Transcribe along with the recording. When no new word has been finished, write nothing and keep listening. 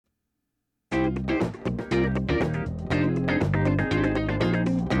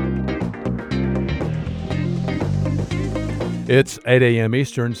It's 8 a.m.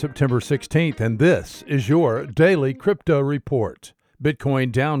 Eastern, September 16th, and this is your Daily Crypto Report.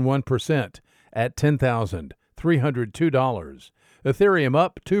 Bitcoin down 1% at $10,302. Ethereum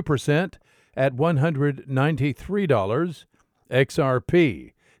up 2% at $193.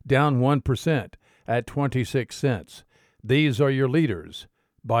 XRP down 1% at 26 cents. These are your leaders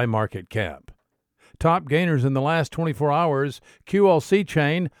by market cap. Top gainers in the last 24 hours, QLC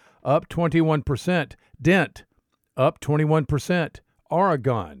Chain up 21%, Dent up 21%,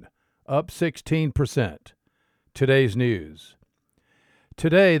 Oregon up 16%. Today's news.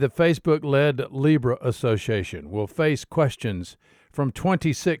 Today, the Facebook-led Libra Association will face questions from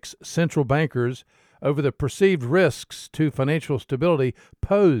 26 central bankers over the perceived risks to financial stability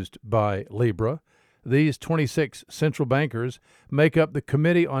posed by Libra. These 26 central bankers make up the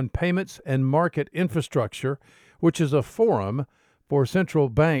Committee on Payments and Market Infrastructure, which is a forum for central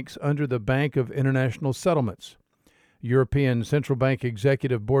banks under the Bank of International Settlements. European Central Bank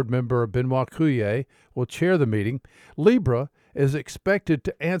Executive Board member Benoit Couillet will chair the meeting. Libra is expected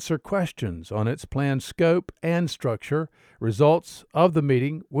to answer questions on its planned scope and structure. Results of the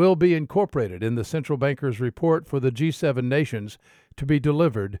meeting will be incorporated in the central bankers' report for the G7 nations to be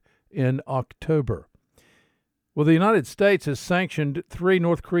delivered in October. Well, the United States has sanctioned 3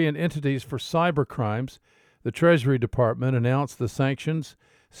 North Korean entities for cyber crimes. The Treasury Department announced the sanctions,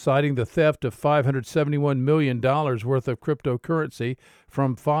 citing the theft of $571 million worth of cryptocurrency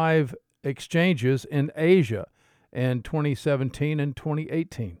from 5 exchanges in Asia in 2017 and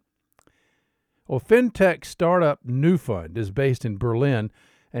 2018. Well, fintech startup Neufund is based in Berlin,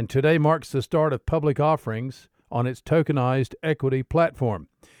 and today marks the start of public offerings on its tokenized equity platform.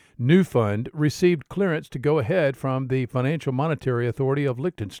 Neufund received clearance to go ahead from the Financial Monetary Authority of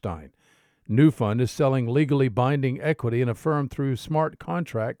Liechtenstein. Neufund is selling legally binding equity in a firm through smart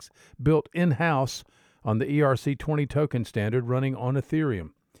contracts built in-house on the ERC20 token standard running on Ethereum.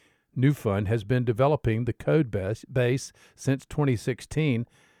 Neufund has been developing the code base since 2016.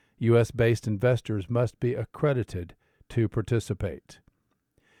 U.S.-based investors must be accredited to participate.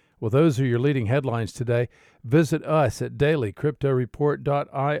 Well, those are your leading headlines today. Visit us at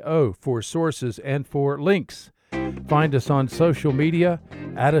dailycryptoreport.io for sources and for links. Find us on social media,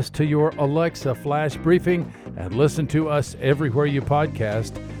 add us to your Alexa flash briefing, and listen to us everywhere you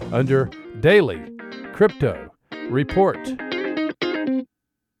podcast under Daily Crypto Report.